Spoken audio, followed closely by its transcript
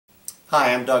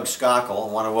Hi, I'm Doug Schakel.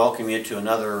 I want to welcome you to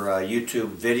another YouTube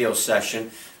video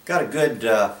session. Got a good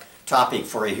topic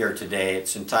for you here today.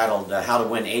 It's entitled How to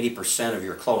Win 80% of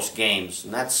Your Close Games.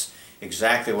 And that's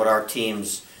exactly what our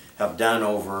teams have done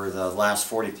over the last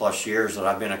 40 plus years that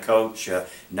I've been a coach.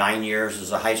 9 years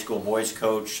as a high school boys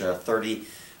coach, a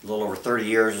little over 30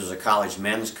 years as a college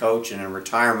men's coach, and in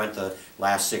retirement the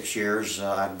last 6 years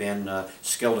I've been a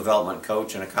skill development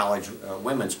coach in a college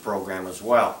women's program as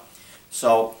well.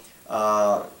 So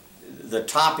the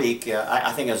topic,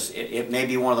 I think, it may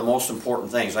be one of the most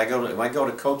important things. When I go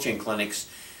to coaching clinics,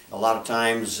 a lot of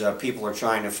times people are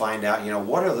trying to find out,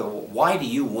 why do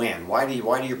you win? Why do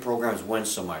your programs win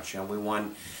so much? We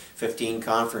won 15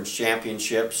 conference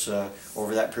championships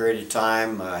over that period of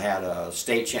time. Had a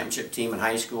state championship team in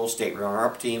high school, state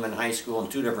runner-up team in high school in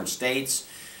 2 different states.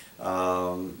 We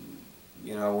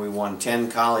won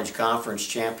 10 college conference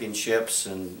championships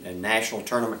and national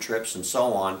tournament trips and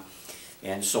so on.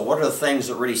 And so, what are the things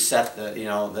that really set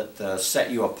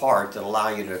you apart, that allow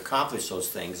you to accomplish those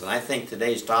things? And I think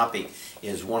today's topic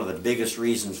is one of the biggest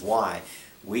reasons why.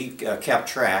 We kept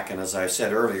track, and as I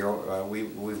said earlier,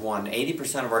 we've won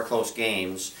 80% of our close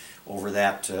games over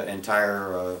that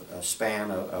entire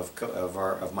span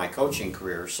of my coaching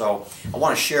career. So I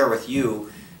want to share with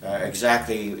you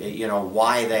exactly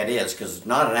why that is, because it's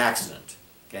not an accident.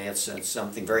 Okay, it's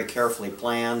something very carefully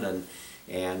planned, and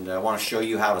I want to show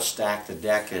you how to stack the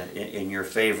deck in your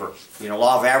favor.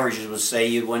 Law of averages would say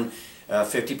you'd win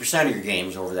 50% of your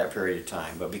games over that period of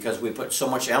time, but because we put so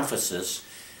much emphasis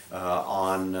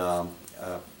on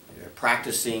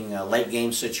practicing late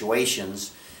game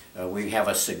situations, we have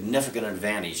a significant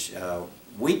advantage.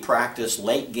 We practice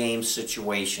late game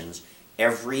situations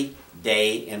every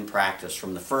day in practice,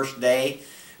 from the first day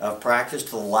of practice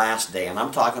to the last day, and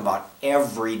I'm talking about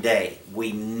every day.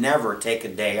 We never take a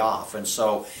day off, and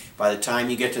so by the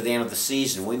time you get to the end of the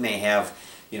season, we may have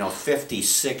 50,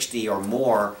 60 or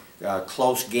more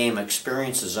close game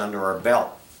experiences under our belt.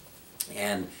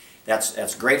 And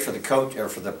that's great for the coach, or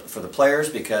for the players,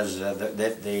 because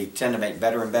they tend to make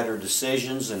better and better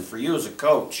decisions. And for you as a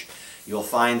coach, you'll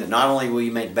find that not only will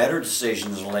you make better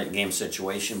decisions in a late game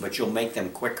situation, but you'll make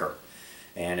them quicker.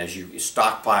 And as you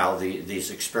stockpile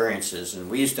these experiences, and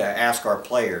we used to ask our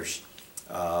players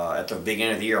at the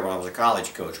beginning of the year when I was a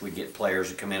college coach, we'd get players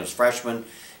that come in as freshmen,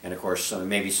 and of course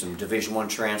maybe some Division I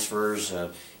transfers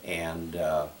and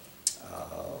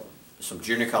some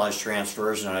junior college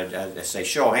transfers, and I'd say,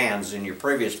 show of hands, in your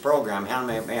previous program,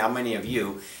 how many of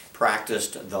you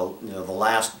practiced the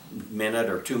last minute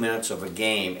or 2 minutes of a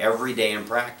game every day in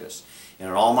practice? And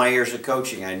in all my years of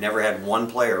coaching, I never had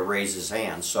one player raise his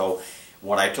hand. So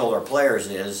what I told our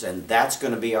players is, and that's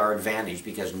going to be our advantage,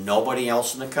 because nobody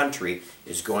else in the country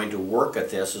is going to work at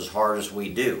this as hard as we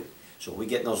do. So if we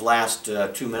get in those last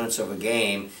 2 minutes of a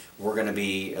game, we're going to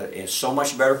be so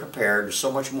much better prepared,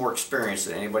 so much more experienced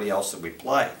than anybody else that we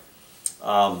play.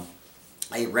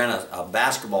 I ran a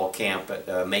basketball camp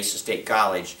at Mesa State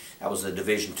College. That was a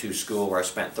Division II school where I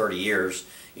spent 30 years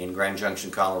in Grand Junction,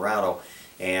 Colorado.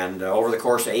 And over the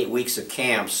course of 8 weeks of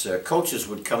camps, coaches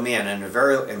would come in, and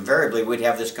invariably we'd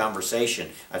have this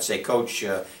conversation. I'd say, "Coach,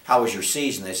 how was your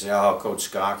season?" They say, "Oh, Coach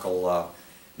Schakel,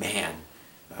 man,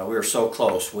 we were so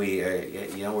close. We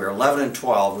were 11 and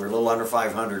 12. We were a little under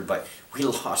 500, but we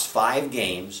lost 5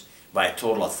 games by a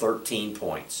total of 13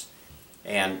 points."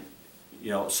 And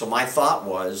so my thought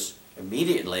was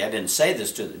immediately, I didn't say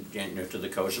this to the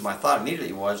coaches. My thought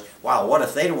immediately was, "Wow, what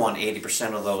if they'd won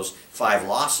 80% of those 5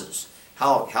 losses?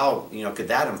 How could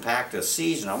that impact a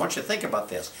season?" I want you to think about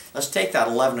this. Let's take that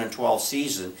 11 and 12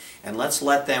 season, and let's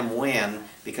let them win,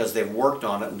 because they've worked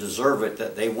on it and deserve it,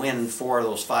 that they win 4 of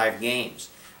those 5 games.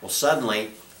 Well,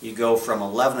 suddenly you go from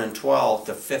 11 and 12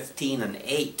 to 15 and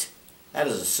 8. That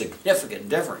is a significant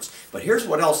difference. But here's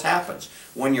what else happens.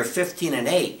 When you're 15 and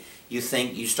 8, you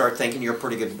start thinking you're a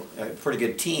pretty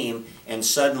good team, and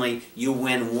suddenly you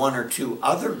win 1 or 2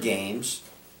 other games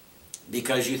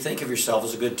because you think of yourself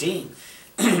as a good team.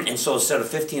 And so instead of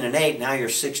 15 and 8, now you're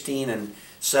 16 and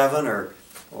 7 or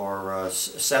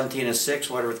 17 and 6,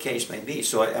 whatever the case may be.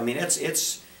 So I mean,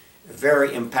 it's very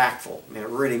impactful. I mean, it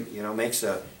really makes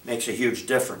a huge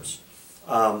difference.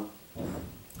 Our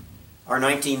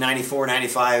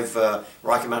 1994-95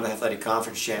 Rocky Mountain Athletic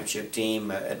Conference Championship team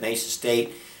at Mesa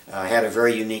State had a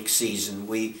very unique season.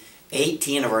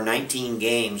 18 of our 19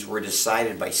 games were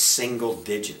decided by single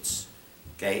digits.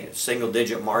 Okay, a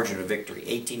single-digit margin of victory,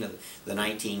 18 of the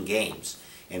 19 games.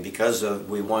 And because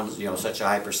we won such a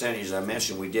high percentage, as I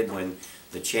mentioned, we did win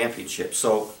the championship.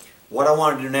 So what I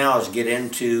want to do now is get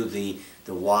into the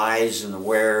whys and the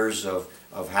wheres of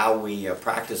how we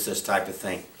practice this type of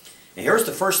thing. And here's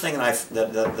the first thing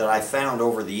that I found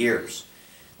over the years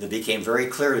that became very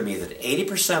clear to me, that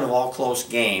 80% of all close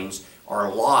games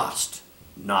are lost,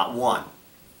 not won.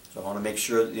 So I want to make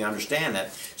sure that you understand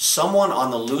that. Someone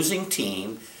on the losing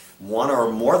team, one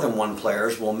or more than one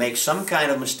players, will make some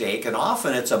kind of mistake, and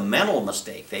often it's a mental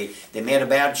mistake. They made a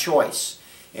bad choice,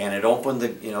 and it opened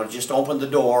just opened the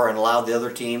door and allowed the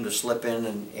other team to slip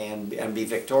in and be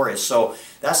victorious. So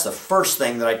that's the first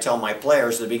thing that I tell my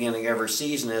players at the beginning of every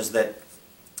season, is that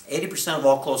 80% of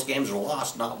all close games are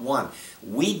lost, not won.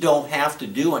 We don't have to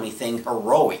do anything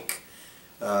heroic.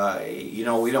 We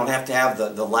don't have to have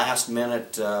the last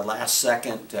minute, last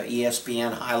second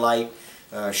ESPN highlight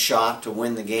shot to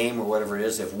win the game or whatever it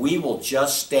is. If we will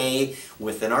just stay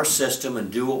within our system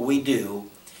and do what we do,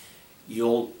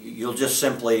 you'll just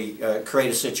simply create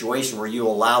a situation where you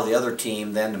allow the other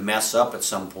team then to mess up at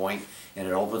some point, and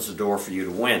it opens the door for you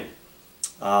to win.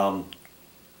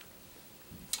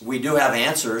 We do have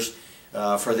answers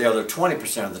for the other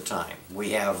 20% of the time.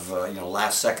 We have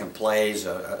last second plays,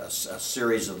 a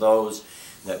series of those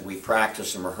that we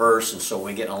practice and rehearse, and so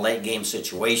when we get in a late game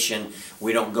situation,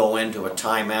 we don't go into a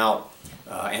timeout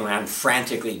and I'm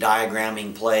frantically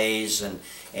diagramming plays, and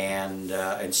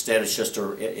instead it's just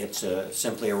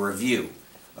simply a review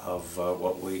of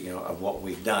what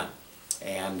we've done.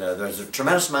 And there's a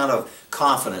tremendous amount of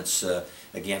confidence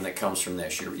again that comes from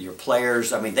this. Your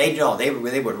players, I mean,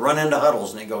 they would run into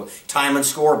huddles and they go, "Time and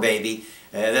score, baby.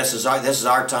 This is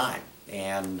our time."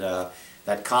 And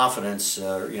that confidence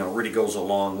really goes a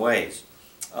long ways.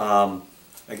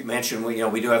 Like I mentioned,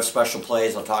 we do have special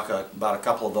plays. I'll talk about a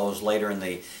couple of those later in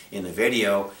the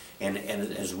video. And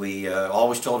as we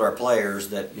always told our players,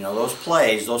 that those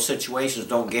plays, those situations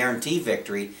don't guarantee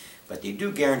victory, but they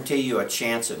do guarantee you a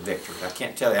chance at victory. I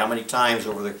can't tell you how many times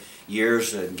over the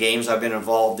years, games I've been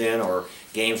involved in, or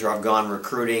games where I've gone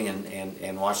recruiting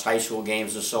and watched high school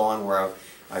games and so on, where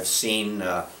I've seen,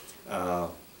 I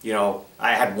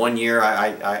had one year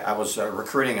I was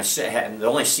recruiting the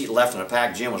only seat left in the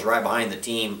packed gym was right behind the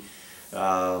team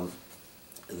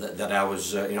that I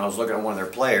was, I was looking at one of their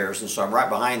players, and so I'm right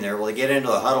behind there. Well, they get into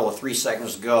the huddle with 3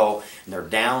 seconds to go, and they're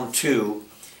down 2.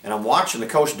 And I'm watching the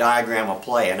coach diagram a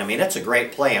play, and I mean, it's a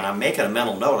great play, and I'm making a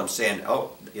mental note. I'm saying,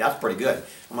 "Oh, yeah, that's pretty good.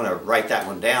 I'm going to write that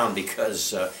one down because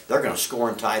they're going to score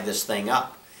and tie this thing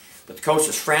up." But the coach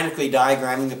was frantically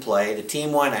diagramming the play. The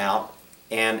team went out,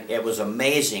 and it was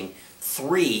amazing.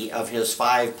 3 of his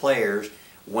 5 players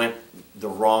went the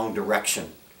wrong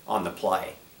direction on the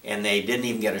play, and they didn't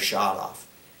even get a shot off.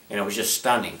 And it was just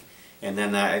stunning. And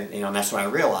then, that's when I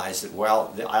realized that,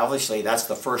 well, obviously that's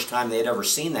the first time they'd ever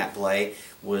seen that play,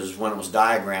 was when it was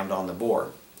diagrammed on the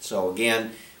board. So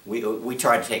again, we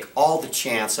try to take all the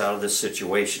chance out of this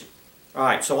situation. All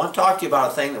right, so I want to talk to you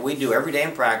about a thing that we do every day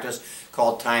in practice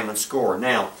called time and score.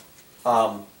 Now,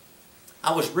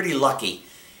 I was really lucky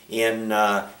in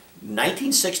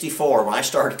 1964 when I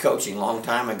started coaching, a long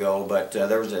time ago. But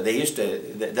there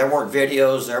weren't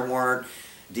videos, there weren't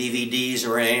DVDs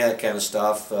or any of that kind of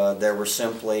stuff. There were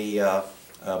simply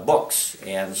books,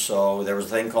 and so there was a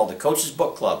thing called the Coach's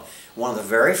Book Club. One of the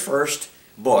very first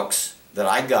books that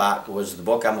I got was the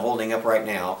book I'm holding up right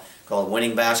now, called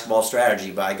Winning Basketball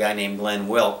Strategy, by a guy named Glenn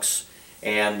Wilkes.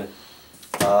 And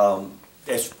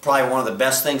it's probably one of the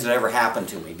best things that ever happened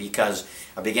to me, because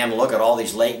I began to look at all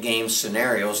these late game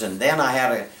scenarios, and then I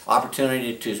had an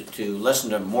opportunity to listen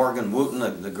to Morgan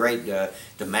Wooten, the great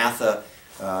DeMatha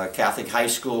Catholic high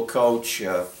school coach,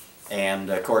 and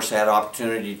of course I had an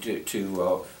opportunity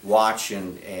to watch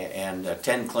and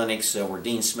attend clinics where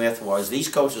Dean Smith was. These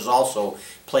coaches also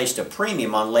placed a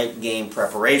premium on late game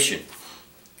preparation.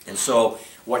 And so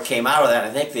what came out of that, I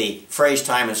think the phrase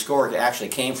time and score actually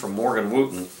came from Morgan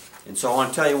Wooten. And so I want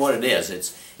to tell you what it is.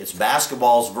 It's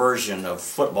basketball's version of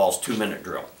football's 2-minute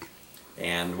drill.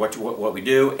 And what we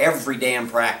do every day in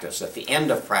practice, at the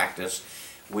end of practice,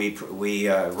 we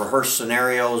rehearse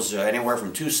scenarios anywhere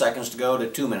from 2 seconds to go to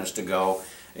 2 minutes to go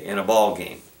in a ball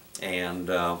game. And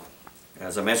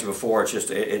as I mentioned before,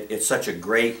 it's such a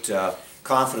great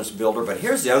confidence builder. But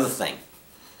here's the other thing.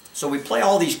 So we play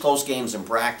all these close games in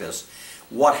practice.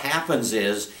 What happens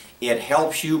is it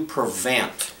helps you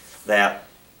prevent that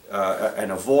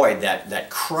and avoid that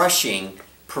crushing,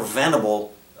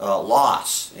 preventable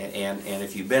loss. And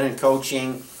if you've been in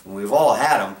coaching, and we've all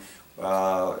had them,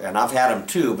 and I've had them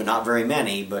too, but not very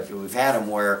many, but we've had them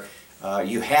where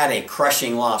you had a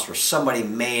crushing loss, where somebody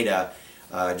made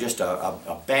just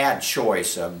a bad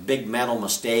choice, a big mental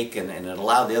mistake, and it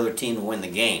allowed the other team to win the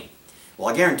game. Well,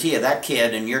 I guarantee you that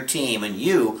kid and your team and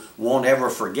you won't ever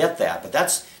forget that.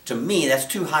 But to me, that's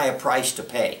too high a price to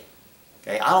pay.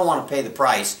 Okay, I don't want to pay the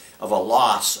price of a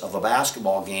loss of a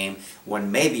basketball game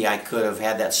when maybe I could have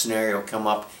had that scenario come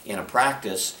up in a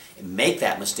practice and make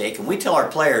that mistake. And we tell our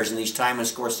players in these time and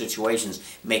score situations,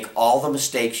 make all the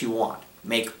mistakes you want.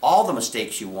 Make all the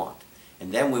mistakes you want,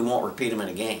 and then we won't repeat them in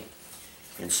a game.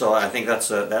 And so I think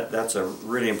that's a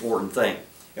really important thing.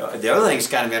 The other thing is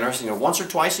kind of interesting. Once or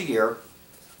twice a year,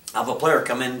 I'll have a player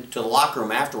come into the locker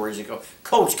room afterwards and go,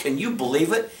 "Coach, can you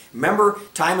believe it? Remember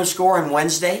time and score on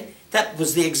Wednesday? That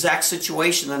was the exact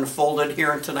situation that unfolded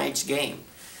here in tonight's game."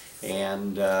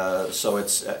 And so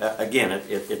it's again,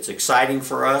 it's exciting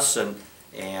for us and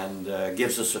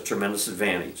gives us a tremendous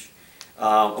advantage.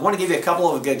 I want to give you a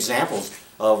couple of examples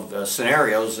of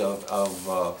scenarios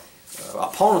of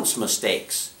opponents'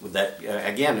 mistakes. That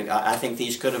again, I think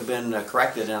these could have been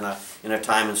corrected in a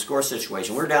time and score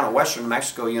situation. We were down at Western New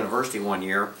Mexico University one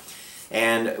year,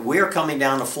 and we are coming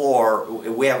down the floor.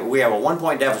 We have a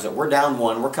 1-point deficit. We're down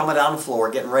 1. We're coming down the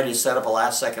floor, getting ready to set up a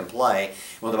last-second play.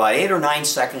 With about 8 or 9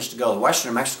 seconds to go, the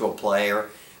Western New Mexico player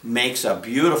makes a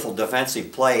beautiful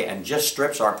defensive play and just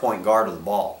strips our point guard of the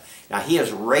ball. Now he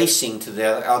is racing to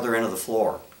the other end of the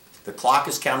floor. The clock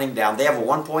is counting down. They have a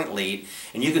 1-point lead,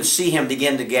 and you can see him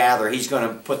begin to gather. He's going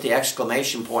to put the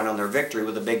exclamation point on their victory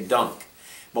with a big dunk.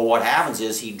 But what happens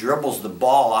is he dribbles the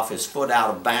ball off his foot out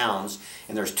of bounds,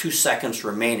 and there's 2 seconds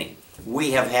remaining.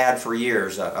 We have had for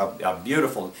years a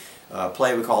beautiful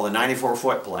play we call the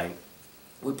 94-foot play.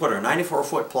 We put our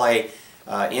 94-foot play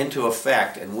into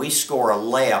effect, and we score a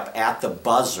layup at the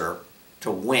buzzer to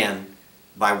win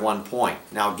by 1 point.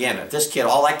 Now again, if this kid,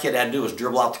 all that kid had to do was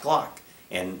dribble out the clock.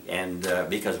 And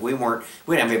because we didn't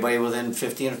have anybody within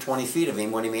 15 or 20 feet of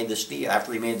him when he made the steal,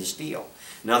 after he made the steal.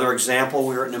 Another example,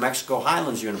 we were at New Mexico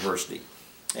Highlands University,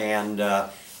 and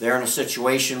they're in a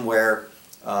situation where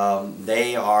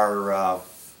they are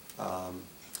trying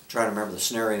to remember the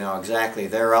scenario now exactly.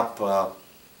 They're up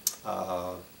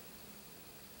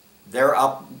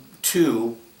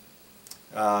two.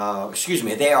 Excuse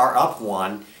me, they are up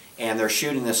 1, and they're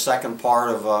shooting the second part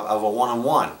of a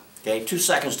one-on-one. Okay, 2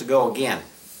 seconds to go again.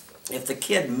 If the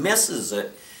kid misses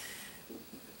it,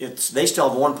 they still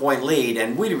have a 1-point lead,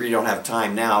 and we really don't have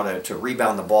time now to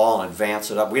rebound the ball and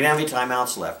advance it up. We don't have any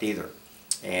timeouts left either.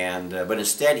 But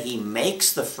instead, he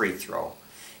makes the free throw.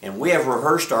 And we have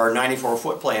rehearsed our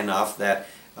 94-foot play enough that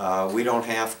we don't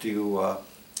have to,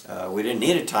 we didn't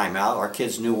need a timeout. Our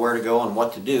kids knew where to go and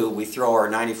what to do. We throw our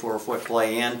 94-foot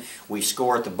play in, we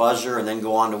score at the buzzer, and then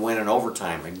go on to win in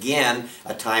overtime. Again,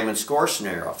 a time and score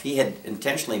scenario. If he had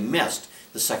intentionally missed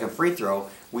the second free throw,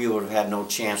 we would have had no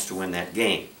chance to win that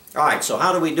game. All right, so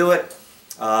how do we do it?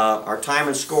 Our time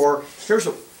and score. Here's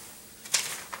what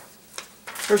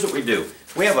we do.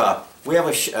 We have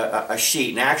a sheet,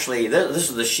 and actually this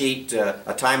is the sheet,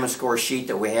 a time and score sheet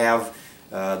that we have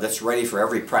that's ready for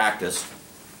every practice.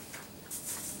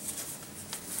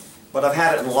 But I've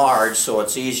had it enlarged so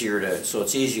it's easier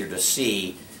to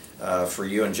see for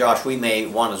you. And Josh, we may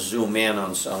want to zoom in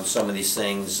on some of these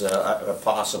things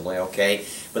possibly, okay?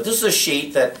 But this is a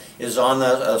sheet that is on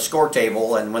the score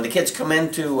table, and when the kids come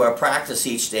into practice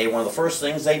each day, one of the first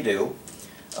things they do,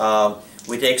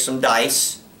 we take some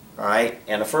dice, all right?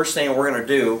 And the first thing we're going to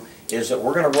do is that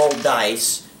we're going to roll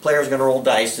dice. Players are going to roll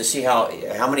dice to see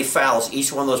how many fouls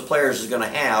each one of those players is going to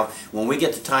have when we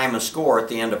get the time and score at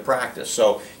the end of practice.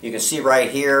 So you can see right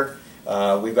here,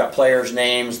 we've got players'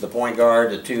 names, the point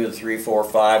guard, the 2, the 3, 4,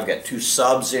 5. We've got 2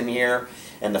 subs in here,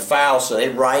 and the fouls. So they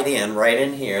write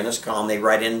in here in this column. They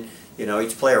write in. You know,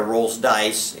 each player rolls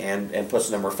dice and puts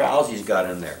the number of fouls he's got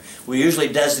in there. We usually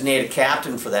designate a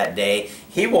captain for that day.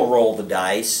 He will roll the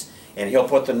dice, and he'll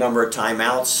put the number of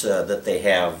timeouts that they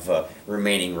have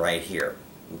remaining right here.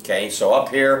 Okay, so up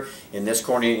here in this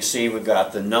corner you can see we've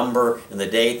got the number and the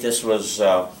date. This was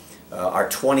our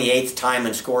 28th time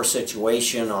and score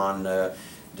situation on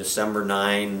December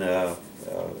 9 of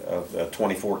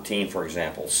 2014, for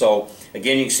example. So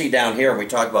again, you can see down here we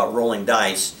talk about rolling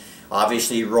dice.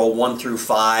 Obviously you roll 1 through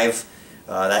 5.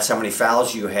 That's how many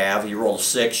fouls you have. You roll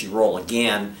 6, you roll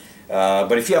again.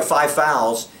 But if you have 5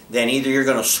 fouls, then either you're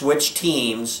going to switch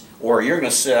teams or you're going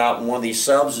to sit out and one of these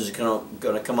subs is going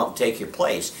to come up and take your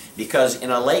place. Because in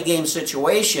a late game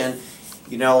situation,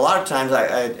 you know, a lot of times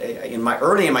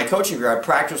early in my coaching career, I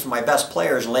practiced with my best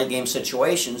players in late game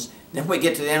situations. Then we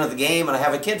get to the end of the game and I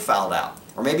have a kid fouled out,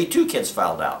 or maybe 2 kids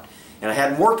fouled out, and I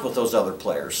hadn't worked with those other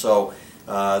players. So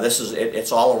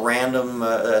it's all a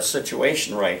random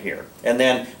situation right here. And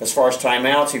then as far as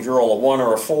timeouts, if you roll a 1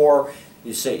 or a 4,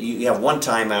 you say you have 1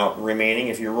 timeout remaining.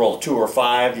 If you roll a 2 or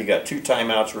 5, you got 2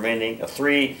 timeouts remaining. A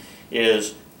 3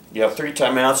 is You have 3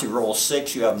 timeouts. You roll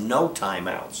 6. You have no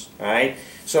timeouts. All right.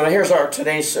 So now here's our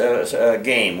today's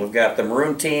game. We've got the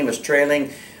maroon team is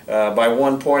trailing by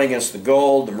 1 point against the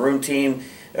gold. The maroon team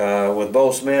with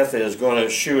Bo Smith is going to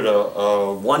shoot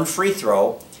a 1 free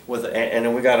throw with, and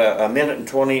then we got a minute and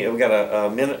 20. We got a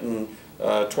minute and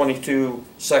 22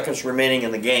 seconds remaining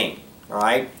in the game. All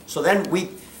right. So then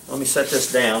let me set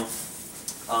this down.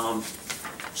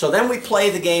 So then we play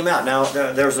the game out. Now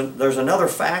there's another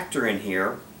factor in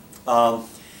here.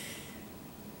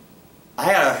 I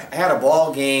had a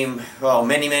ball game, well,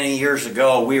 many years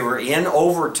ago. We were in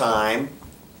overtime.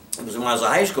 It was when I was a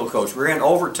high school coach. We were in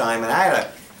overtime, and I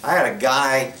had a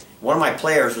guy. One of my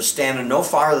players was standing no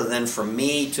farther than from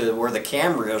me to where the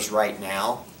camera is right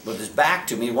now, with his back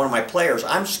to me. One of my players.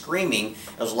 I'm screaming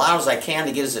as loud as I can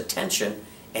to get his attention,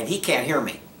 and he can't hear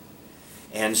me.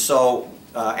 And so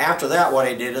after that, what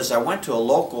I did is I went to a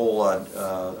local,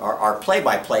 our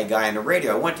play-by-play guy on the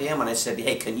radio. I went to him and I said,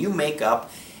 "Hey, can you make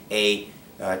up a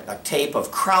tape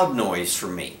of crowd noise for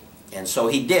me?" And so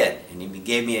he did, and he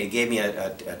gave me a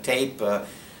tape with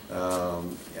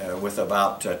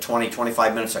about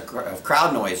 20-25 minutes of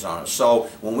crowd noise on it. So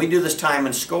when we do this time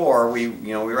and score, we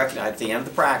recognize at the end of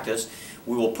the practice,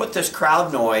 we will put this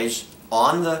crowd noise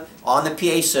on the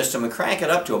PA system and crank it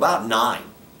up to about 9.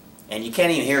 And you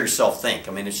can't even hear yourself think.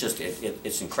 I mean, it's just,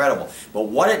 it's incredible. But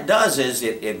what it does is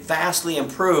it vastly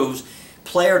improves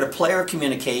player-to-player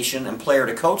communication and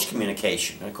player-to-coach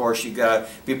communication. And of course, you've got to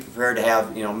be prepared to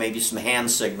have, maybe some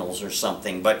hand signals or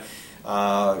something. But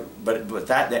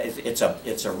it's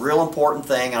a real important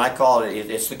thing, and I call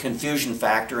it's the confusion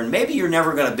factor. And maybe you're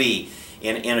never going to be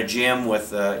in a gym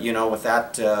with with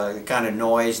that kind of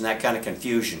noise and that kind of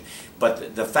confusion.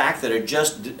 But the fact that it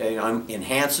just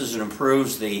enhances and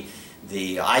improves the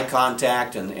eye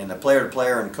contact and the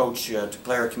player-to-player and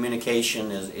coach-to-player communication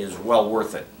is well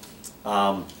worth it.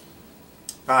 All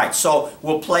right, so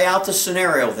we'll play out the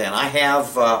scenario then. I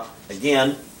have,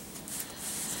 again,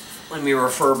 let me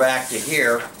refer back to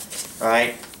here, all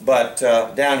right, but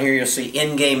down here you'll see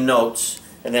in-game notes,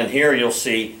 and then here you'll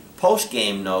see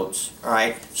post-game notes, all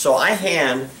right. So I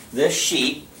hand this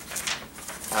sheet,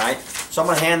 all right, so I'm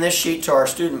going to hand this sheet to our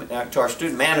student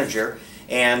manager,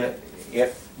 and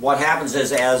what happens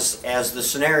is as the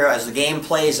scenario, as the game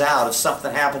plays out, if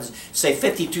something happens, say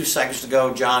 52 seconds to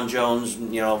go, John Jones,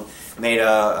 made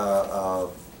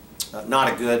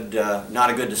not a good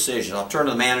decision. I'll turn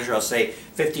to the manager. I'll say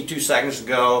 52 seconds to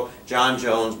go, John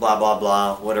Jones, blah blah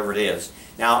blah, whatever it is.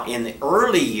 Now, in the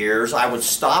early years, I would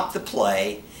stop the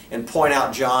play and point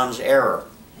out John's error,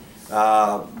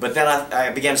 but then I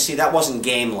began to see that wasn't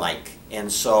game-like,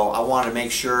 and so I wanted to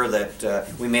make sure that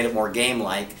we made it more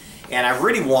game-like. And I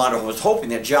really was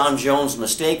hoping that John Jones'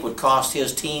 mistake would cost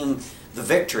his team the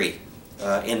victory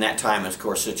in that time and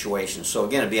score situation. So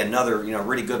again, it'd be another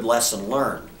really good lesson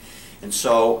learned. And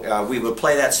so we would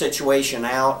play that situation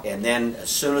out, and then as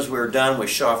soon as we were done, we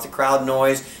shut off the crowd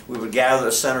noise. We would gather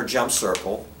the center jump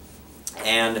circle,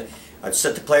 and I'd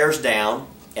sit the players down,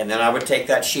 and then I would take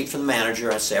that sheet from the manager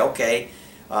and I'd say, "Okay,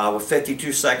 with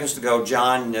 52 seconds to go,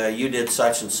 John, you did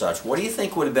such and such. What do you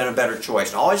think would have been a better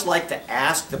choice?" And I always like to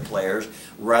ask the players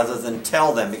rather than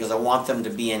tell them, because I want them to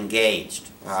be engaged.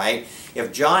 All right.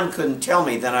 If John couldn't tell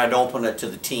me, then I'd open it to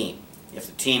the team. If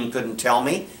the team couldn't tell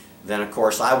me, then of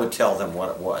course I would tell them what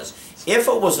it was. If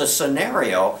it was a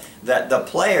scenario that the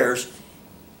players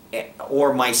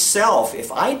or myself,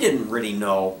 if I didn't really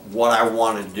know what I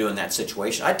wanted to do in that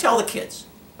situation, I'd tell the kids.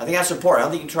 I think that's important. I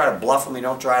don't think you can try to bluff them. You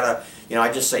don't try to,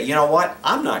 I just say, "You know what?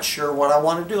 I'm not sure what I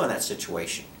want to do in that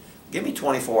situation. Give me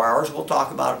 24 hours. We'll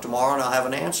talk about it tomorrow, and I'll have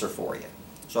an answer for you."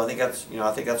 So I think that's,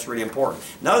 really important.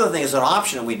 Another thing is an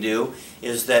option that we do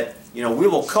is that, we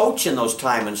will coach in those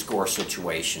time and score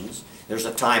situations. There's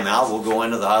a timeout. We'll go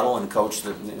into the huddle and coach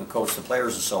the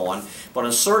players and so on. But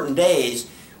on certain days,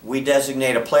 we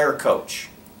designate a player coach,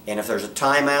 and if there's a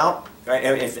timeout, right,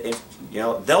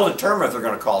 they'll determine if they're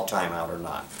going to call timeout or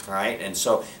not. All right, and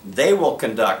so they will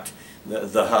conduct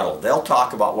the huddle. They'll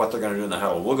talk about what they're going to do in the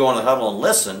huddle. We'll go in the huddle and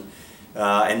listen,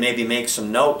 and maybe make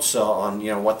some notes on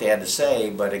what they had to say.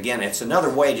 But again, it's another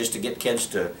way just to get kids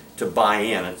to buy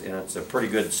in, and it's a pretty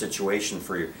good situation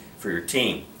for your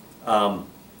team.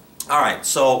 All right,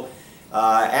 so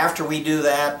after we do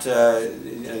that,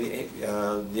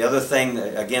 the other thing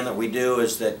again that we do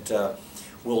is that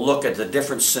we'll look at the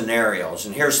different scenarios,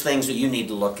 and here's things that you need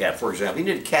to look at. For example,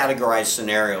 you need to categorize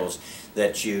scenarios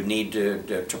that you need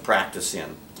to practice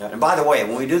in. And by the way,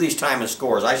 when we do these time and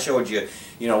scores, I showed you,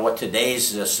 what today's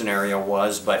scenario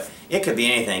was, but it could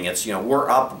be anything. It's, we're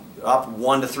up up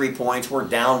 1 to 3 points, we're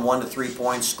down 1 to 3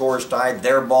 points, scores tied,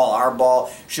 their ball, our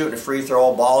ball, shooting a free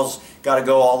throw, ball's got to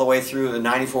go all the way through the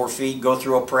 94 feet, go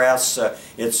through a press,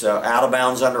 it's out of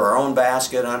bounds under our own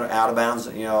basket, out of bounds,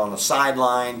 you know, on the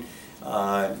sideline,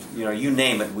 you know, you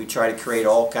name it. We try to create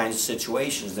all kinds of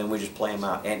situations, then we just play them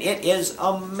out. And it is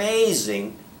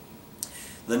amazing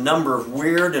the number of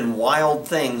weird and wild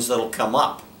things that'll come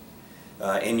up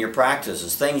in your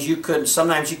practices. Things you could,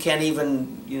 sometimes you can't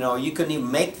even, you know, you couldn't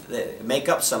even make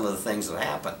up some of the things that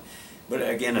happen. But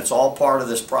again, it's all part of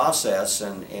this process,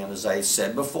 and as I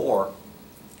said before,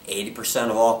 80%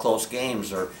 of all close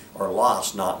games are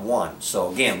lost, not won.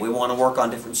 So again, we want to work on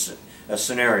different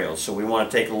scenarios. So we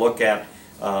want to take a look at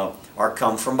our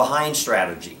come from behind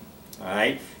strategy, all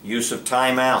right? Use of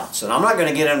timeouts. And I'm not going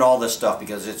to get into all this stuff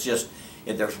because it's just,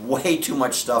 there's way too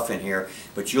much stuff in here,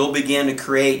 but you'll begin to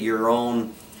create your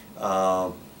own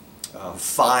file,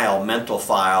 mental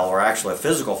file, or actually a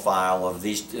physical file of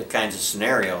these kinds of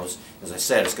scenarios. As I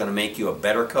said, it's going to make you a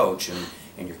better coach,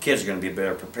 and your kids are going to be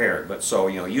better prepared. But so,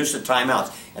 you know, use of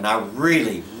timeouts. And I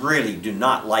really, really do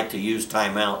not like to use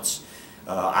timeouts.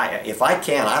 If I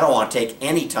can, I don't want to take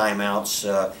any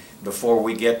timeouts before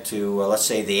we get to, let's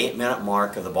say, the 8-minute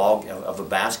mark of the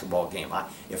basketball game.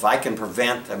 If I can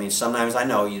prevent, I mean, sometimes I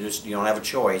know you don't have a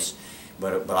choice,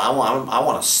 but I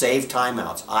want to save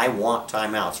timeouts. I want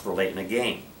timeouts for late in the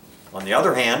game. On the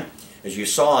other hand, as you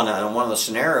saw in one of the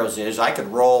scenarios, is I could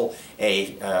roll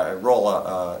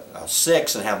a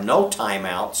 6 and have no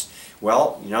timeouts.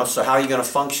 Well, you know, so how are you going to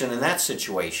function in that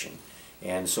situation?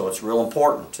 And so it's real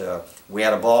important. We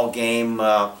had a ball game.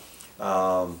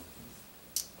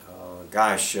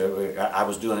 Gosh, I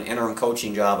was doing an interim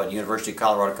coaching job at University of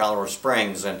Colorado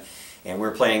Springs, and we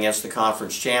were playing against the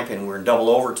conference champion. We were in double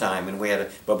overtime, and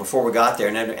but before we got there,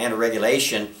 and end of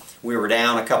regulation, we were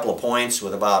down a couple of points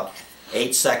with about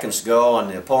 8 seconds to go, and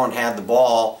the opponent had the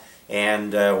ball,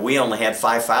 and we only had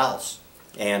 5 fouls,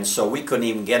 and so we couldn't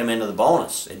even get them into the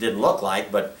bonus. It didn't look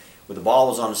like, but the ball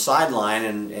was on the sideline,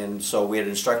 and so we had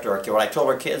instructed our kids. What I told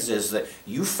our kids is that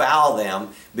you foul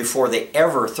them before they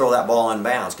ever throw that ball in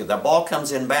bounds, because that ball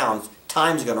comes in bounds,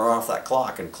 time's going to run off that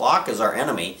clock, and clock is our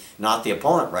enemy, not the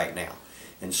opponent right now.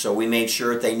 And so we made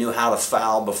sure that they knew how to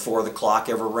foul before the clock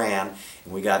ever ran,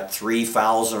 and we got 3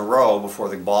 fouls in a row before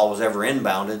the ball was ever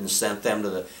inbounded, and sent them to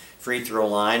the free throw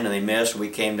line, and they missed. We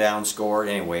came down, scored.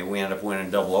 Anyway, we ended up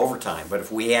winning double overtime. But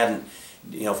if we hadn't,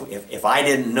 you know, if I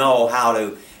didn't know how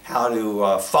to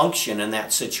function in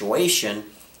that situation,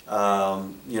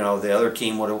 you know, the other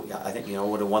team would have, I think, you know,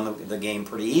 would have won the game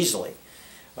pretty easily.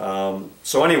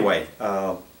 So anyway,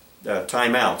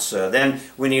 timeouts. Then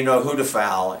we need to know who to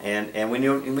foul, and we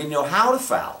know how to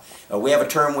foul. We have a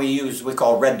term we use, we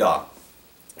call red dog.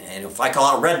 And if I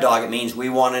call it red dog, it means we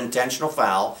want an intentional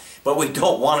foul, but we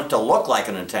don't want it to look like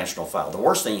an intentional foul. The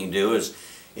worst thing you can do is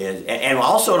and we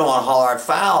also don't want to holler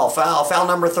out foul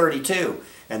number 32.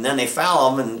 And then they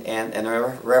foul them, and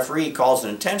the referee calls an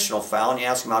intentional foul, and you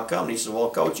ask him how come, and he says, well,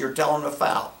 coach, you're telling him to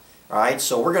foul. All right,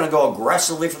 so we're going to go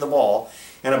aggressively for the ball,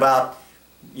 and about,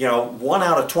 you know, 1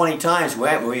 out of 20 times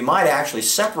we might actually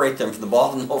separate them from the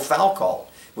ball and no foul called.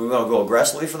 We're going to go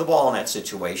aggressively for the ball in that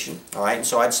situation. All right, and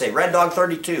so I'd say red dog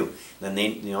 32. Then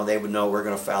they would know we're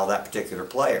going to foul that particular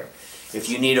player. If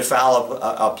you need to foul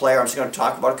a player, I'm just going to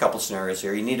talk about a couple scenarios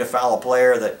here. You need to foul a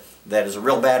player that is a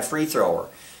real bad free thrower.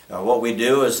 What we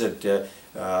do is that,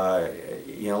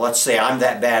 you know, let's say I'm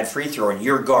that bad free thrower and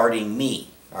you're guarding me.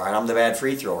 All right, I'm the bad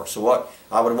free thrower. So what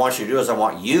I would want you to do is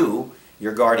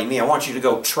you're guarding me. I want you to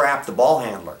go trap the ball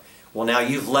handler. Well, now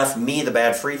you've left me, the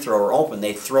bad free thrower, open.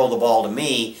 They throw the ball to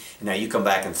me, and now you come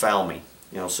back and foul me.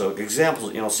 You know, so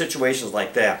examples, you know, situations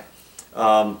like that.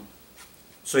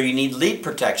 So you need lead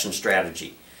protection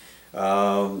strategy.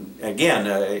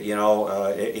 Again, you know,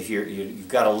 if you've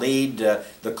got a lead,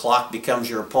 the clock becomes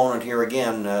your opponent here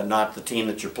again, not the team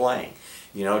that you're playing.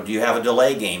 You know, do you have a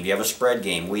delay game? Do you have a spread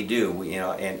game? We do. You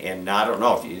know, and I don't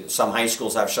know if some high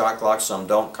schools have shot clocks, some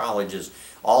don't. Colleges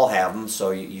all have them, so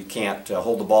you can't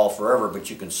hold the ball forever, but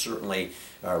you can certainly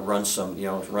run some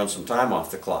time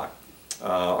off the clock.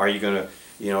 Are you going to,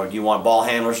 you know, do you want ball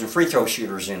handlers and free throw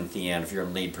shooters in at the end if you're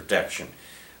in lead protection?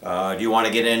 Do you want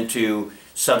to get into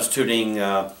substituting,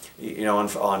 you know,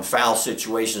 on foul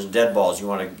situations, dead balls? You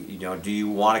want to, you know, do you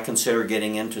want to consider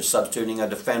getting into substituting a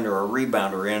defender or a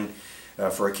rebounder in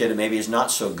for a kid that maybe is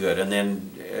not so good, and then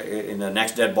in the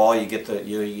next dead ball you get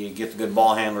the good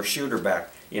ball handler shooter back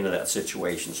into that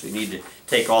situation. So you need to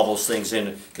take all those things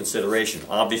into consideration.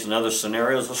 Obviously, another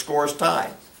scenario is the score is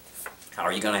tied. How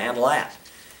are you going to handle that?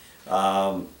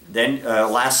 Then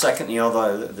last second, you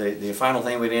know, the final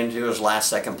thing we get into is last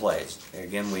second plays.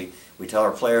 Again, we We tell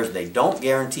our players they don't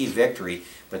guarantee victory,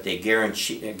 but they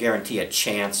guarantee a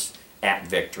chance at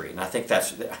victory. And I think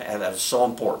that's so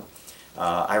important.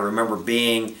 I remember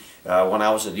being, when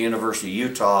I was at the University of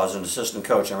Utah as an assistant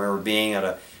coach, I remember being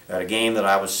at a game that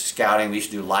I was scouting. We used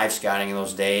to do live scouting in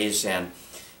those days, and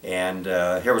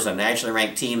here was a nationally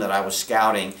ranked team that I was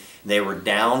scouting. They were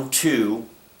down 2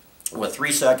 with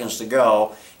 3 seconds to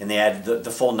go, and they had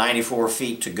the full 94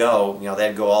 feet to go. You know,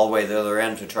 they'd go all the way to the other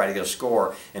end to try to get a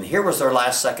score. And here was their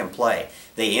last second play.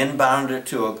 They inbounded it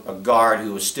to a guard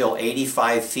who was still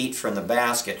 85 feet from the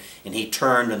basket, and he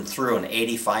turned and threw an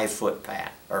 85-foot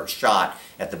shot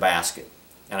at the basket.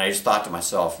 And I just thought to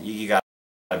myself, you got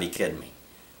to be kidding me.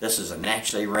 This is a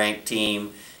nationally ranked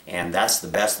team, and that's the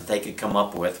best that they could come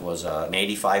up with, was an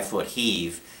 85-foot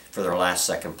heave for their last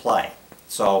second play.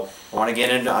 So I want to get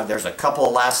into, there's a couple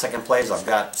of last second plays. I've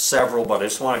got several, but I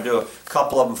just want to do a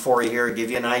couple of them for you here,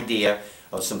 give you an idea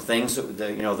of some things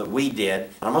that, you know, that we did.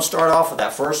 And I'm going to start off with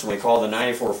that first one we call the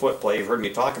 94-foot play. You've heard me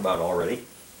talk about it already.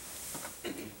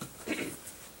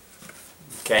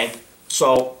 Okay,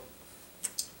 so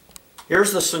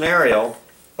here's the scenario.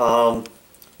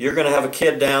 You're going to have a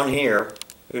kid down here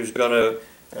who's going to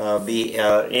be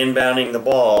inbounding the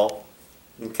ball.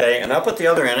 Okay, and up at the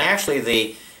other end, actually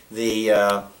the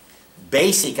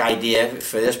basic idea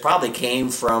for this probably came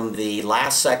from the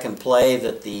last second play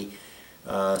that the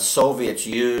Soviets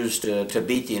used to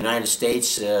beat the United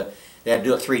States. They had to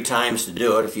do it 3 times to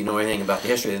do it, if you know anything about the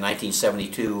history of the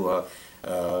 1972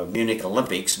 Munich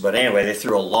Olympics. But anyway, they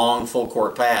threw a long full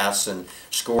court pass and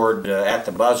scored at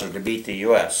the buzzer to beat the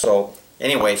U.S. So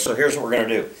anyway, so here's what we're going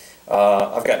to do.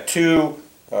 I've got 2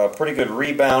 pretty good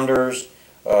rebounders.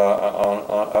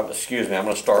 Excuse me, I'm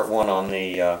going to start one on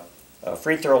the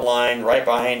free throw line right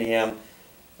behind him.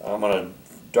 I'm going to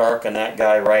darken that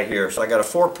guy right here. So I got a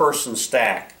 4-person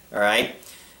stack, all right?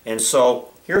 And so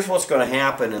here's what's going to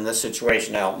happen in this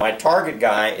situation. Now, my target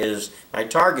guy is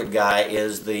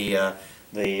the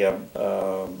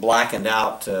blackened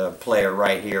out player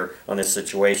right here on this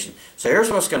situation. So here's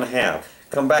what's going to happen.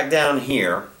 Come back down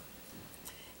here.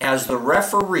 As the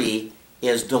referee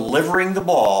is delivering the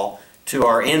ball to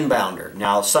our inbounder.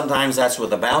 Now, sometimes that's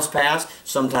with a bounce pass,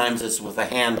 sometimes it's with a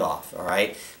handoff, all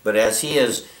right? But as he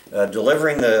is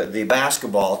delivering the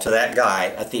basketball to that guy,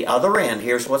 at the other end,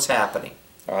 here's what's happening,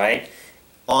 all right?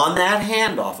 On that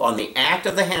handoff, on the act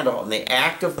of the handoff, on the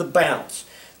act of the bounce,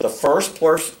 the first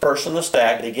person in the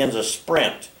stack begins a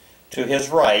sprint to his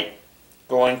right,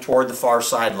 going toward the far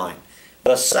sideline.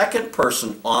 The second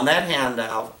person on that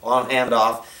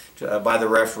handoff by the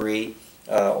referee,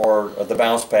 or the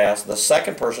bounce pass, the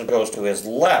second person goes to his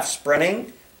left,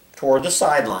 sprinting toward the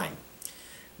sideline.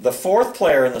 The 4th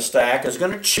player in the stack is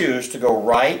going to choose to go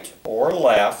right or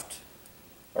left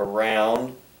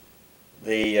around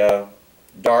the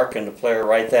darkened player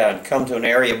right there and come to an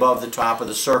area above the top of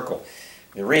the circle.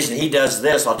 The reason he does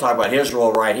this, I'll talk about his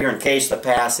role right here. In case the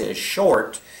pass is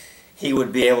short, he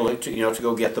would be able to, you know, to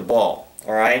go get the ball.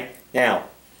 All right. Now,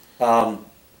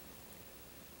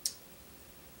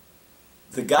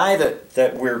 the guy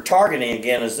that we're targeting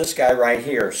again is this guy right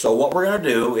here. So what we're going to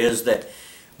do is that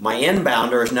my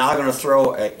inbounder is now going to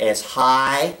throw as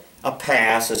high a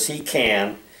pass as he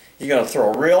can. He's going to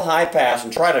throw a real high pass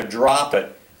and try to drop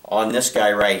it on this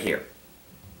guy right here.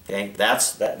 Okay,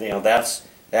 that's the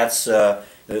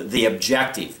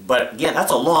objective. But again,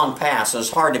 that's a long pass, and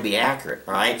it's hard to be accurate.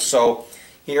 All right, so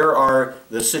here are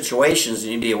the situations that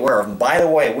you need to be aware of. And by the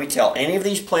way, we tell any of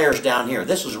these players down here,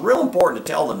 this is real important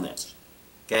to tell them this.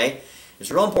 Okay,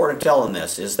 it's real important to tell them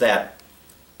this, is that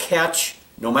catch,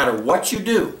 no matter what you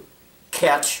do,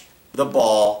 catch the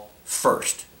ball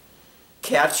first.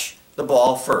 Catch the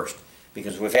ball first.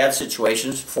 Because we've had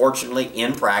situations, fortunately,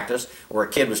 in practice, where a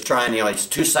kid was trying, you know, it's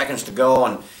 2 seconds to go,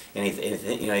 and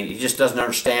he just doesn't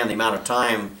understand the amount of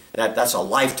time. That's a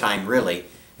lifetime, really,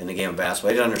 in the game of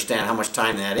basketball. He doesn't understand how much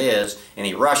time that is, and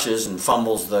he rushes and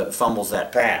fumbles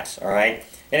that pass. All right.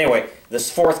 Anyway,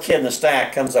 this 4th kid in the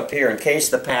stack comes up here. In case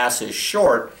the pass is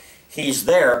short, he's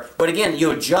there. But again,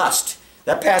 you adjust.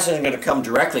 That pass isn't going to come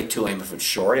directly to him if it's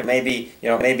short. It may be, you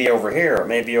know, it may be over here. It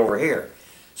may be over here.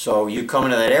 So you come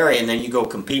into that area and then you go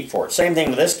compete for it. Same thing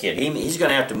with this kid. He's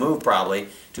going to have to move probably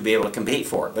to be able to compete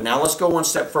for it. But now let's go one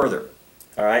step further.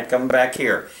 All right, coming back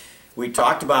here. We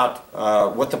talked about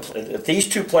if these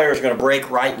 2 players are going to break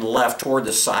right and left toward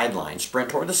the sideline, sprint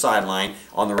toward the sideline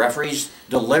on the referee's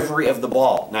delivery of the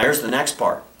ball. Now here's the next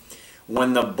part.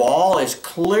 When the ball is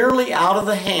clearly out of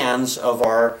the hands of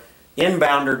our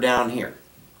inbounder down here,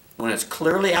 when it's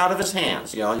clearly out of his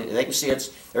hands, you know, they can see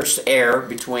there's air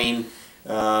between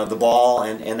the ball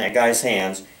and that guy's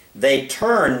hands, They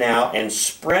turn now and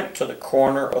sprint to the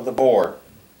corner of the board.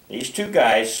 These two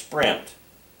guys sprint,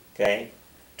 okay,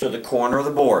 to the corner of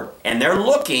the board. And they're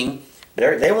looking,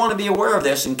 they want to be aware of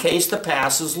this in case the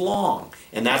pass is long.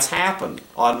 And that's happened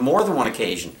on more than one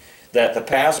occasion. That the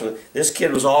pass, this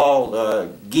kid was all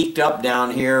geeked up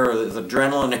down here, with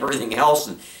adrenaline and everything else,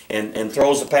 and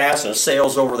throws the pass and it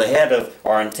sails over the head of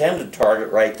our intended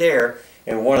target right there.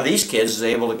 And one of these kids is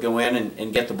able to go in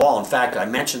and get the ball. In fact, I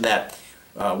mentioned that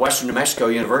Western New Mexico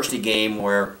University game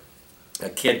where a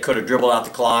kid could have dribbled out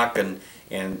the clock and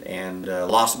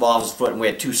lost the ball off his foot, and we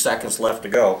had 2 seconds left to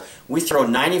go. We throw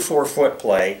 94-foot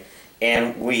play,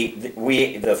 and the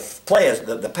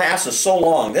pass is so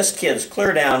long. This kid's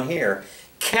clear down here,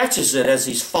 catches it as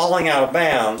he's falling out of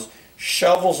bounds,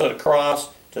 shovels it across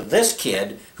to this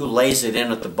kid who lays it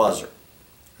in at the buzzer.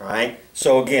 All right.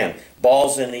 So again,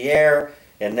 ball's in the air,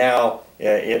 and now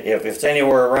if it's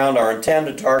anywhere around our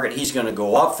intended target, he's going to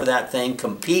go up for that thing,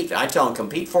 compete. I tell him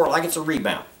compete for it like it's a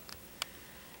rebound.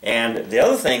 And the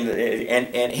other thing,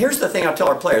 and here's the thing I tell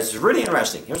our players, it's really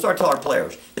interesting. Here's what I tell our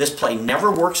players. This play never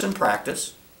works in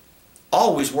practice,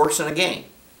 always works in a game.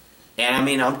 And I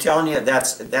mean, I'm telling you,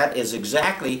 that is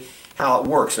exactly how it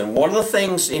works. And one of the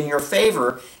things in your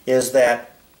favor is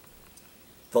that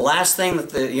the last thing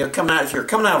that if you're coming out of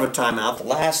a timeout, the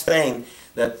last thing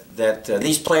that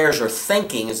these players are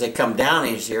thinking as they come down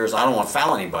here is, I don't want to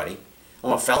foul anybody. I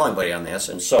don't want to foul anybody on this.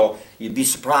 And so you'd be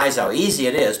surprised how easy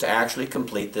it is to actually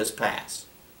complete this pass.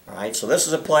 All right, so this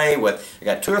is a play with, I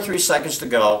got 2 or 3 seconds to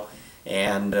go,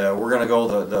 and we're going to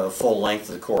go the full length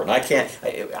of the court.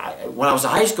 And when I was a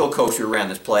high school coach, we ran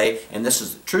this play, and this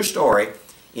is a true story.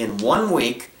 In 1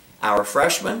 week, our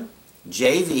freshmen,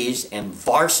 JVs, and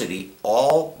varsity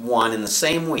all won in the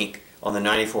same week on the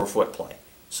 94-foot play.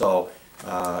 So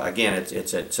again,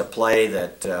 it's a play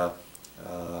that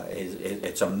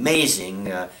it's amazing.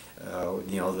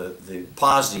 The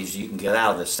positives you can get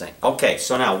out of this thing. Okay,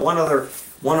 so now one other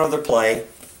play,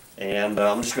 and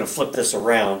I'm just going to flip this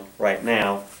around right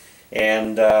now.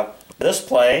 And this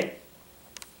play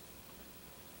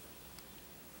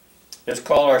is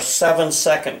called our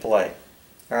 7-second play.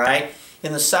 All right.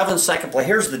 In the 7-second play,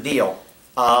 here's the deal.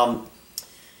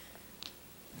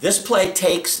 This play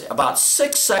takes about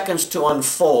 6 seconds to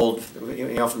unfold. From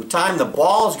the time the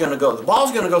ball is going to go,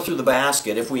 through the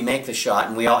basket if we make the shot,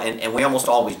 and we almost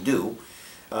always do.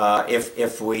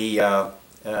 It's going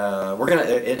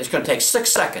to take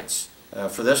 6 seconds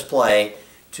for this play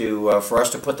for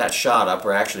us to put that shot up,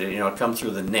 or actually, come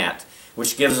through the net,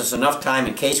 which gives us enough time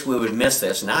in case we would miss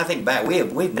this. And I think back,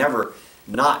 we've never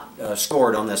not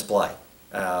scored on this play.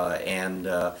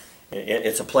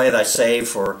 It's a play that I save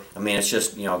for. I mean, it's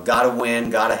just got to win,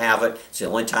 got to have it. It's the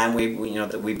only time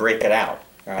that we break it out.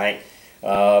 All right.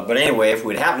 But anyway, if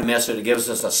we'd happen to miss it, it gives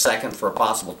us a second for a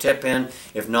possible tip in.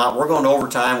 If not, we're going to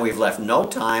overtime. We've left no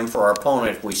time for our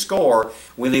opponent. If we score,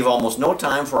 we leave almost no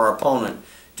time for our opponent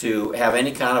to have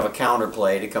any kind of a counter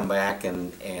play to come back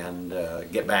and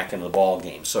get back into the ball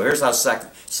game. So here's how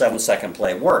 7-second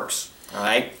play works. All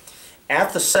right.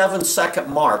 At the 7-second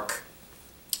mark,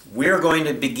 we're going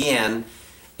to begin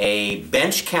a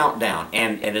bench countdown,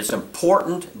 and it's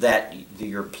important that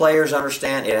your players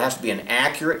understand it has to be an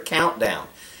accurate countdown.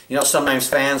 Sometimes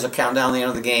fans will count down the end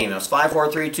of the game. It's 5,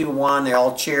 4, 3, 2, 1. They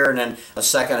all cheer, and then a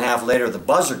second and a half later, the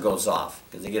buzzer goes off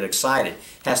because they get excited.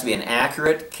 It has to be an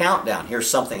accurate countdown. Here's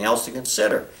something else to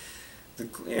consider.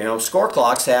 Score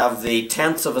clocks have the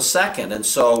tenths of a second, and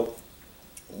so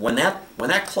when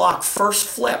that clock first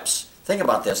flips, think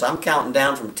about this. I'm counting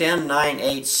down from 10, 9,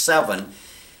 8, 7.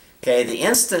 Okay, the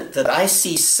instant that I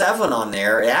see 7 on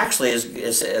there, it actually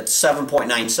is at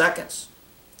 7.9 seconds.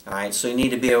 All right, so you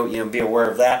need to be aware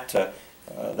of that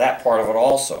part of it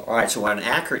also. All right, so we're on an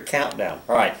accurate countdown.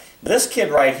 All right, this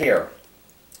kid right here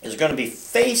is going to be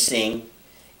facing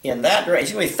in that direction.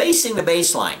 He's going to be facing the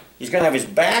baseline. He's going to have his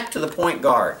back to the point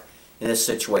guard in this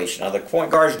situation. Now the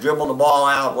point guard's dribbling the ball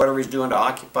out, whatever he's doing to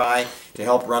occupy to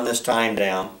help run this time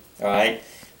down. All right,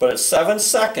 but at 7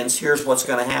 seconds, here's what's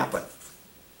going to happen.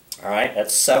 All right, at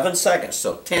 7 seconds,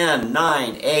 so 10,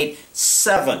 9, 8,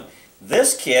 7.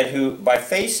 This kid, who by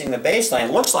facing the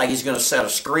baseline looks like he's going to set a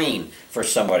screen for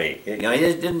somebody.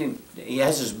 He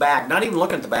has his back, not even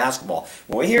looking at the basketball.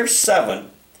 When we hear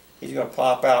 7, he's going to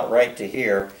pop out right to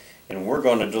here, and we're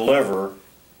going to deliver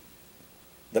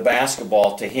the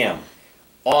basketball to him.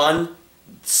 On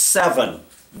 7,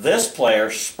 this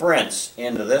player sprints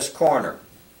into this corner.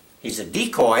 He's a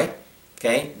decoy,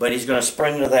 okay, but he's going to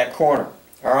sprint into that corner.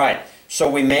 All right, so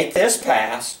we make this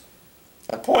pass.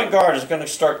 The point guard is going to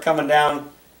start coming down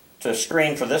to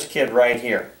screen for this kid right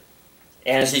here.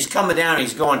 And as he's coming down,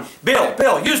 he's going,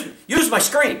 Bill, use my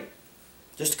screen.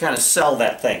 Just to kind of sell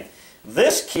that thing.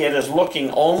 This kid is looking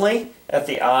only at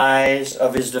the eyes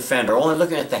of his defender, only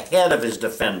looking at the head of his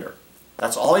defender.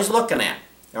 That's all he's looking at,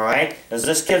 all right? As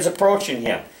this kid's approaching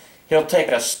him, he'll take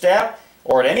a step,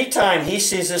 or at any time he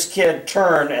sees this kid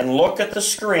turn and look at the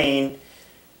screen,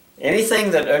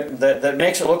 anything that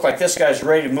makes it look like this guy's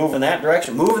ready to move in that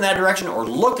direction, or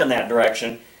look in that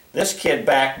direction, this kid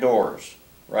backdoors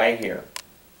right here.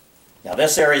 Now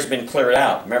this area's been cleared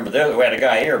out. Remember, we had a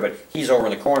guy here, but he's over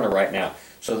in the corner right now.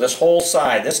 So this whole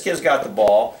side, this kid's got the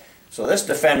ball, so this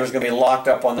defender's going to be locked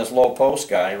up on this low post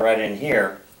guy right in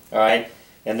here, all right?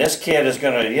 And this kid is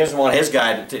going to, he doesn't want his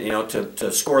guy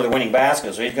to score the winning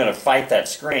basket, so he's going to fight that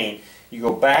screen. You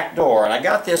go back door, and I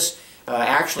got this,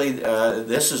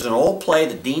 this is an old play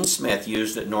that Dean Smith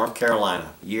used at North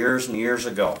Carolina years and years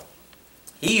ago.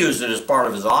 He used it as part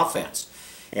of his offense.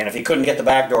 And if he couldn't get the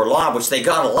backdoor lob, which they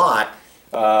got a lot,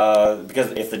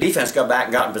 because if the defense got back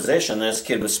and got in position, this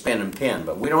kid was spin and pin.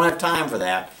 But we don't have time for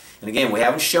that. And again, we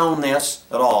haven't shown this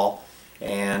at all.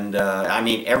 And I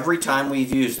mean, every time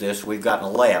we've used this, we've gotten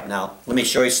a layup. Now, let me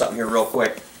show you something here real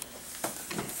quick.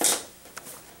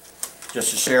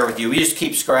 Just to share with you, we used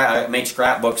to make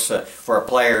scrapbooks for our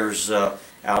players out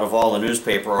of all the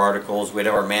newspaper articles. We'd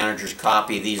have our managers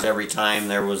copy these every time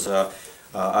there was a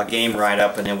game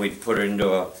write-up, and then we'd put it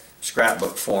into a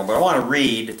scrapbook form. But I want to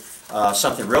read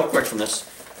something real quick from this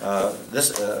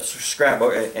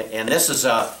scrapbook, and this is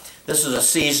a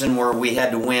season where we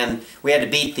had to win. We had to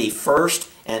beat the first,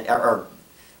 and there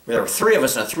were three of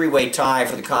us in a three-way tie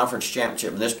for the conference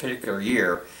championship in this particular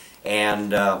year,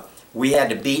 and we had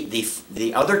to beat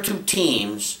the other two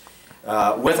teams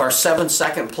with our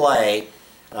 7-second play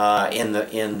in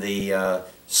the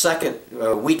second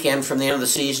weekend from the end of the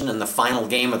season and the final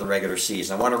game of the regular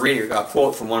season. I want to read a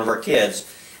quote from one of our kids.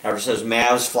 It says,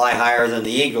 "Mavs fly higher than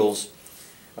the Eagles."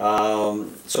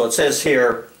 So it says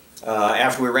here,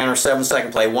 after we ran our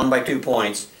 7-second play, won by 2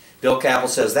 points, Bill Capel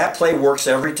says, "That play works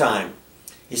every time."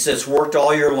 He says, "It's worked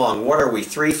all year long. What are we,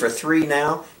 3 for 3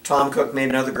 now?" Tom Cook made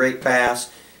another great pass.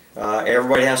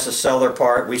 Everybody has to sell their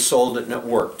part. We sold it and it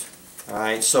worked. All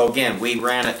right. So again, we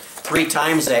ran it 3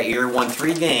 times that year, won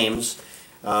 3 games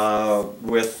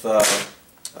with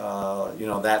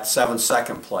that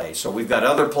 7-second play. So we've got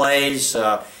other plays.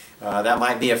 That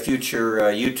might be a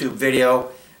future YouTube video,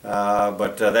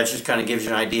 but that just kind of gives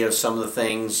you an idea of some of the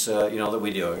things that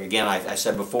we do. Again, I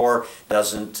said before,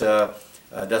 doesn't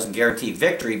guarantee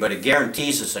victory, but it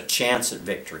guarantees us a chance at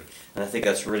victory, and I think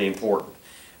that's really important.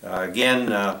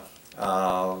 Again,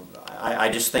 I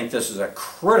just think this is a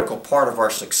critical part of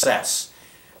our success.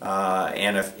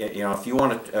 And if you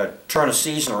want to turn a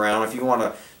season around, if you want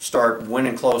to start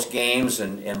winning close games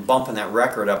and bumping that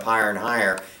record up higher and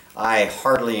higher, I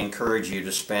heartily encourage you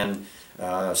to spend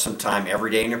some time every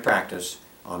day in your practice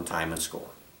on time and score.